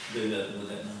do nothing with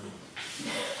that money.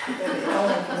 But it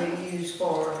only can be used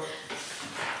for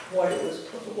what it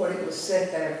was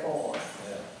set there for,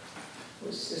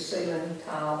 was the ceiling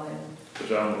tile and.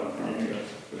 Cause I'm like, you know,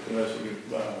 that's a good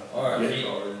buy. All right, Gift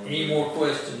card. any more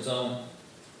questions on,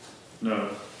 No,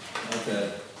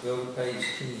 okay, go to page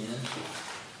 10.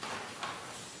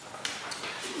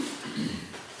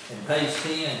 And page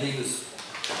 10,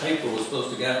 April was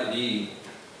supposed to get with you.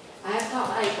 I have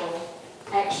talked to April.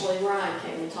 Actually, Ryan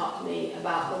came and talked to me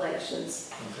about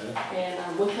elections. Okay.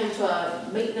 And we came to a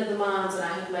meeting of the minds, and I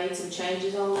have made some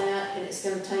changes on that, and it's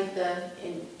gonna take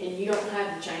and you don't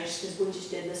have the changes, because we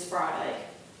just did this Friday.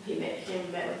 He came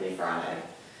and met with me Friday.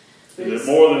 But is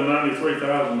it more than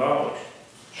 $93,000?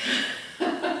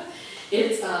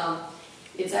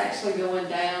 it's actually going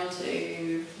down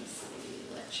to, let's see,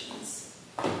 elections.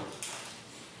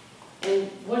 And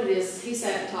what it is, he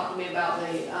sat and talked to me about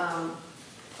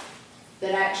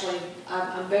that actually,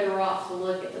 I'm better off to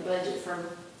look at the budget from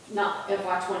not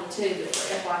FY '22, but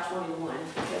for FY '21,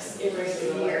 because every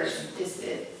other year is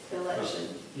the election.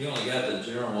 You only got the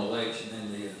general election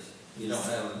in this. You don't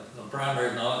have, the primary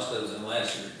and all that stuff in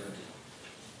last year's budget,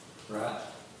 right?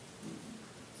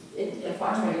 In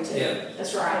FY '22, Yeah.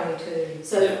 that's right. 22.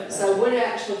 So what it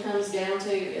actually comes down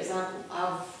to is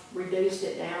I've reduced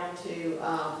it down to,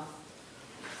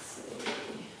 let's see.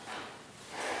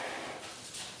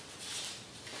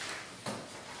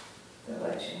 The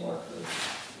election workers.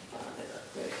 Find it real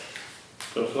quick.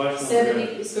 So it's like. 70,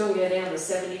 it's gonna go down to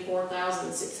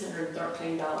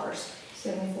 $74,613.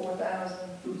 74,000.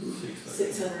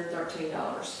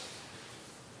 $613.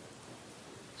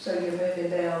 So you're moving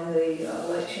down the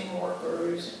election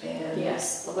workers and.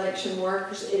 Yes, election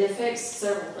workers, it affects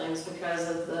several things because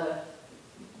of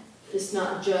it's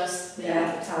not just The the,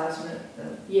 advertisement,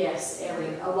 yes,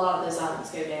 a lot of those items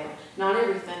go down. Not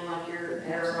everything like the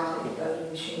voting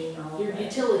machine, all your that.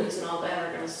 utilities and all that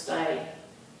are gonna stay.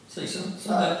 See, some of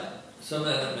that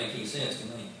doesn't make any sense to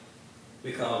me,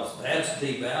 because the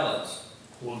absentee ballots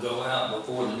will go out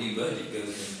before the new budget goes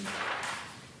in.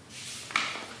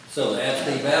 So the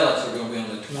absentee ballots are gonna be on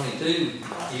the 22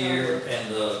 year, and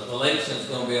the election's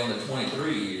gonna be on the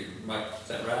 23 year, is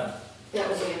that right? That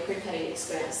would be a prepaid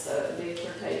expense, though, it would be a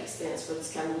prepaid expense for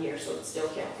this coming year, so it'd still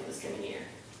count for this coming year.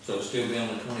 So it'll still be on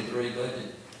the 23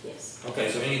 budget? Yes. Okay,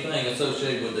 so anything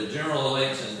associated with the general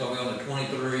election is gonna be on the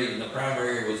 23, and the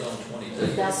primary was on 22?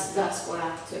 That's what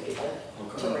I took it to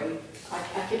Okay. read. I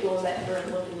kept going back there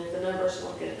and looking at the numbers, and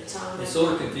looking at the time. It's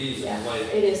sort of confusing the Yeah, way.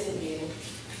 it is confusing,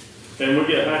 And we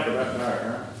get half of that back,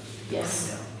 right?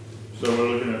 yes. So we're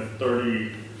looking at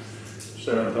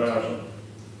 37,000.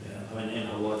 Yeah, I mean, and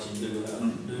I'll watch him do That's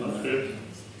that. good.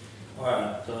 All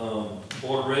right,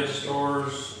 board of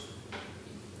registrars,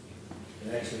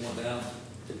 it actually went down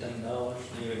 $15.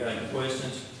 Anybody got any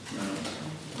questions?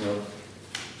 No.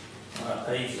 All right,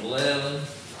 page 11.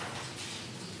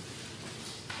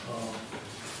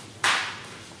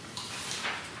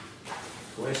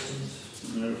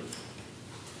 Questions? No.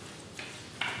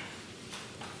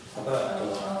 How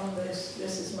about, This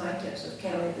is maintenance of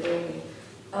county building.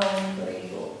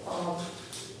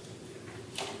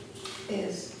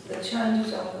 Is the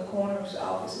changes on the coroner's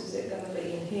office, is it gonna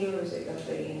be in here, or is it gonna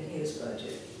be in his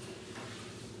budget?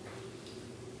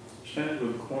 Standard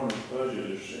with the coroner's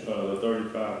budget is, the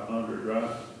 3,500, right?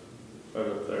 Right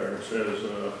up there, it says,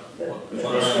 The What-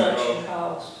 construction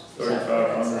cost? Is that what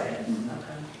that's 3,500. at? Mhm.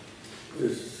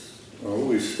 Okay. Are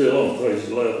we still on page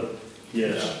 11?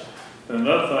 yes.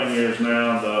 Another thing is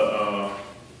now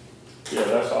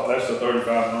that's the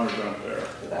 3,500 right there.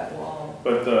 For that wall.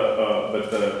 But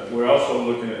we're also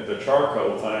looking at the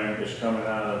charcoal thing is coming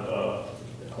out of,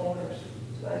 The coroner's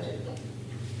budget.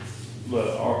 the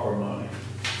ARPA money.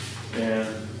 And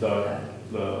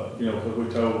because we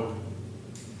told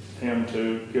him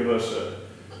to give us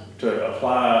to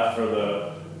apply for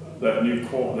that new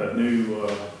cooler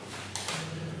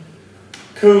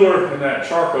and that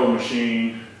charcoal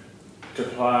machine to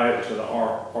apply it to the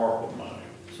ARPA money.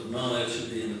 so none of that should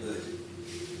be in the budget,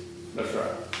 That's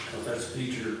right. because that's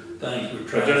future things we're But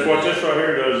trying just to what do. this right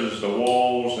here does is the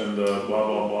walls and the blah,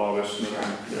 blah, blah, this and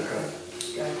that.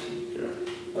 Got you.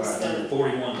 All right, then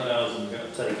 41,000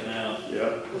 got taken out. Yep.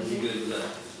 Are you good with that?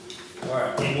 All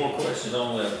right, any more questions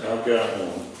on that? I've got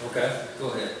one. Okay, go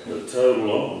ahead. The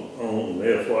total on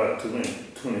FY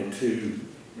 2022,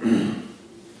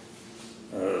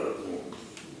 I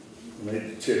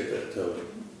need to check that total.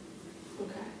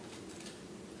 Okay.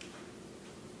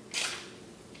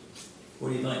 What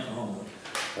do you think, Homewood?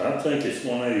 I think it's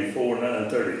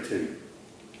 184,932.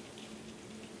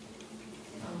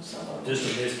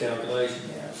 Just a miscalculation.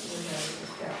 Yeah, we have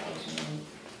this calculation.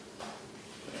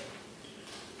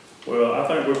 Well, I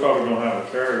think we're probably gonna have a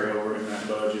carryover in that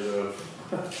budget of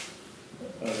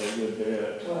a good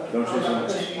bit. Well, Don't you I'm not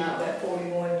think? pushing out that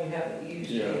 41 you haven't used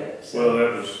Yeah, yet. so- well,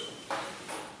 that was, I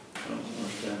don't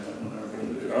understand that one, I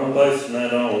really do. I'm basing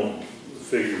that on the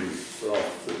figures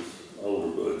off this older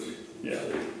budget. Yeah.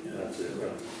 That's it,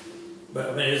 right? But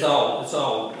I mean, it's all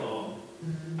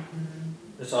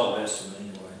estimate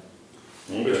anyway.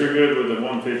 But you're good with the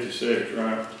 156,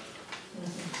 right?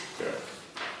 Mhm. Okay.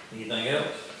 Anything else?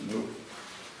 Nope.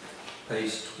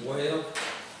 Page 12.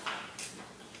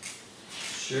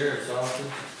 Sheriff's office.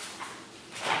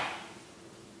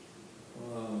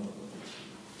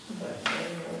 But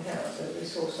we have the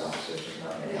resource officers, is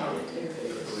not many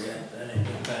volunteers. Yeah, that ain't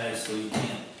been passed, so you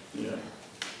can't. Yeah.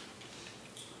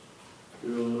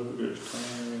 Still look good.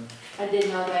 I did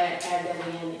know that, add that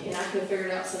in, and I could have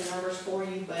figured out some numbers for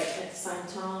you, but at the same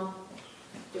time,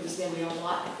 it was gonna be a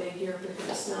lot to figure, because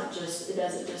it's not just, it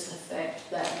doesn't just affect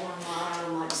that one line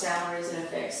item like salaries, it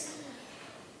affects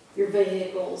your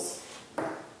vehicles, of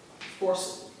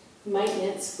course,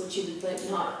 maintenance, which you would think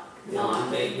not. We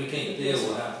can't deal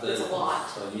with half that. It's a lot,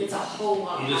 So you- it's a whole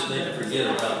lot. You just need to forget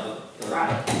about the.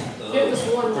 Right. the- If it was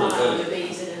one line, the- it would be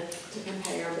easy to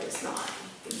compare, but it's not.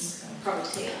 It's probably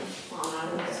 10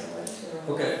 line items.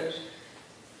 Okay.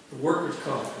 The workers'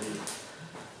 comp,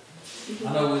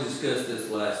 I know we discussed this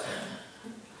last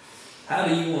time. How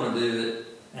do you wanna do it,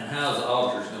 and how's the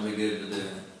auditors gonna be good to do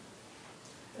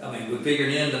it? I mean, we figured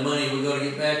in the money we're gonna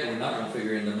get back, or we're not gonna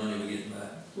figure in the money we get back?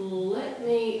 Let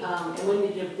me, and we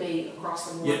need to be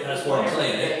across the board. Yeah, that's what I'm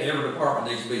saying, every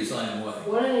department needs to be the same way.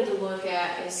 What I need to look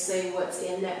at is see what's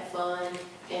in that fund,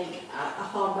 and I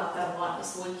thought about that a lot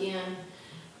this weekend.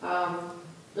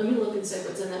 Let me look and see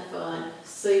what's in that fund,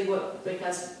 see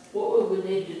because what we would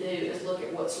need to do is look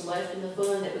at what's left in the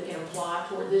fund that we can apply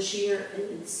toward this year, and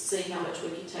then see how much we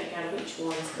can take out of each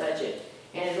one's budget.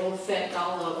 And it'll affect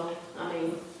all of them, I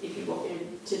mean, if you want me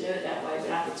to do it that way,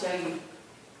 but I could tell you,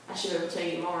 I should be able to tell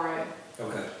you tomorrow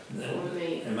Okay. what we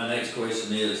mean. And my next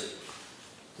question is,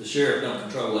 the sheriff don't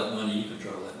control that money, you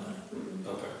control that money. Mhm.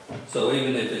 Okay. So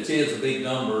even if it is a big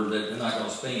number that they're not gonna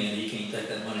spend, you can't take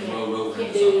that money and roll over Can't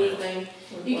into do something else. anything,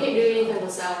 you can't do anything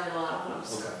with salary line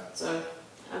items. Okay. So,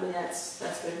 I mean, that's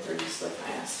been previously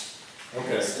passed.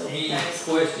 Okay, Still any passed.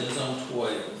 questions on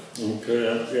 12? Okay,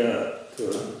 I've got,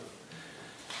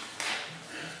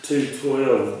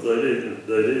 212,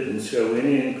 they didn't show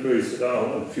any increase at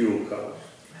all in fuel costs.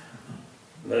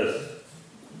 That's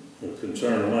a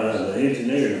concern of mine. The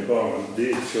engineering department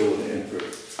did show an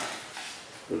increase,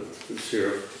 but the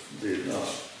sheriff did not.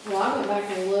 Well, I went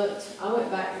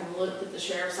back and looked at the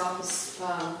sheriff's office,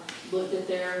 looked at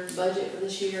their budget for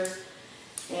this year,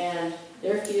 and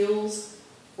their fuels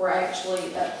were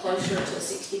actually up closer to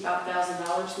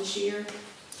 $65,000 this year.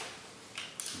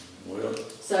 Well,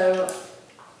 So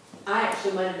I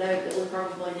actually made a note that we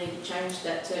probably need to change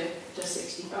that to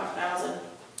 65,000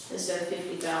 instead of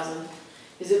 50,000.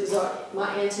 Because it was,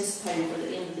 my anticipated for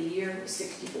the end of the year was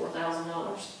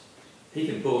 $64,000. He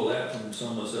can pull that from some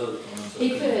of those other funds. He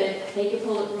could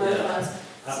pull it from other Yeah.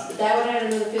 funds. That would add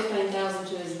another 15,000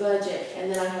 to his budget,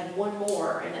 and then I had one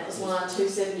more, and that was line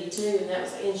 272, and that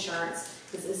was insurance.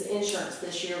 Because his insurance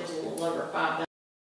this year was a little over $5,000.